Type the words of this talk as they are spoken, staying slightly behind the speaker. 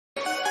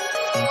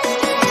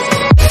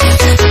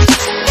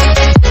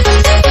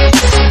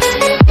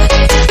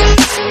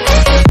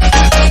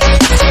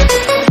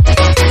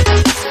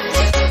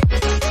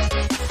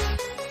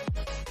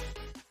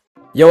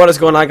Yo, what is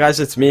going on, guys?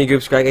 It's me,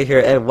 GooB Scraggy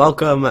here, and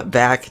welcome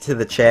back to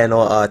the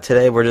channel.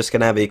 Today we're just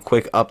gonna have a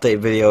quick update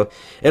video.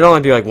 It'll only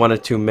be like 1 or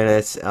 2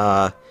 minutes.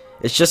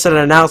 It's just an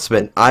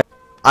announcement. I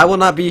will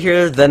not be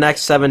here the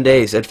next 7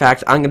 days. In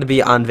fact, I'm gonna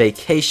be on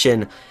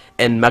vacation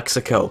in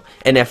Mexico.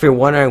 And if you're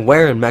wondering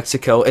where in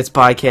Mexico, it's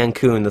by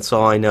Cancun. That's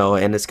all I know,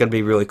 and it's gonna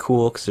be really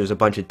cool because there's a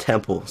bunch of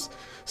temples.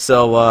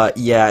 So,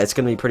 yeah, it's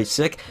gonna be pretty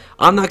sick.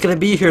 I'm not gonna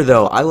be here,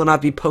 though. I will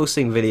not be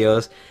posting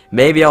videos.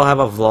 Maybe I'll have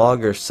a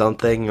vlog or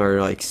something, or,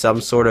 like, some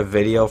sort of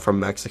video from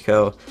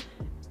Mexico.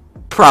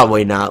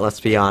 Probably not, let's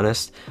be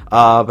honest.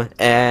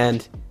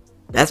 And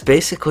that's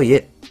basically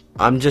it.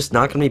 I'm just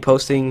not gonna be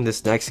posting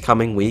this next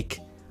coming week.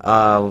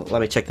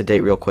 Let me check the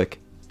date real quick.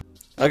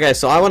 Okay,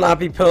 so I will not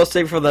be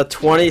posting from the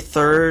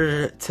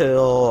 23rd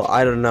till,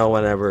 I don't know,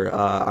 whenever.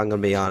 I'm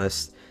gonna be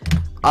honest.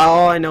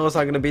 All I know is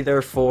I'm going to be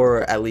there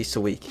for at least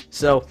a week.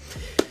 So,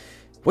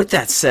 with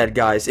that said,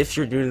 guys, if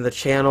you're new to the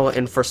channel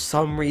and for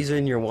some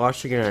reason you're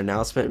watching an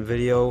announcement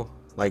video,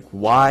 like,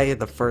 why in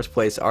the first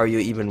place are you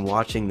even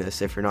watching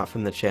this if you're not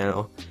from the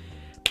channel?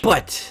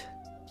 But,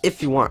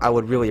 if you want, I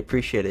would really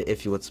appreciate it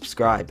if you would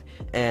subscribe.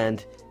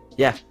 And,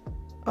 yeah,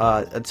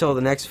 until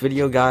the next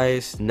video,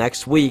 guys,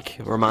 next week,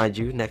 remind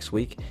you, next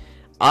week,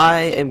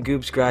 I am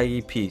GooB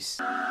Scraggy. Peace.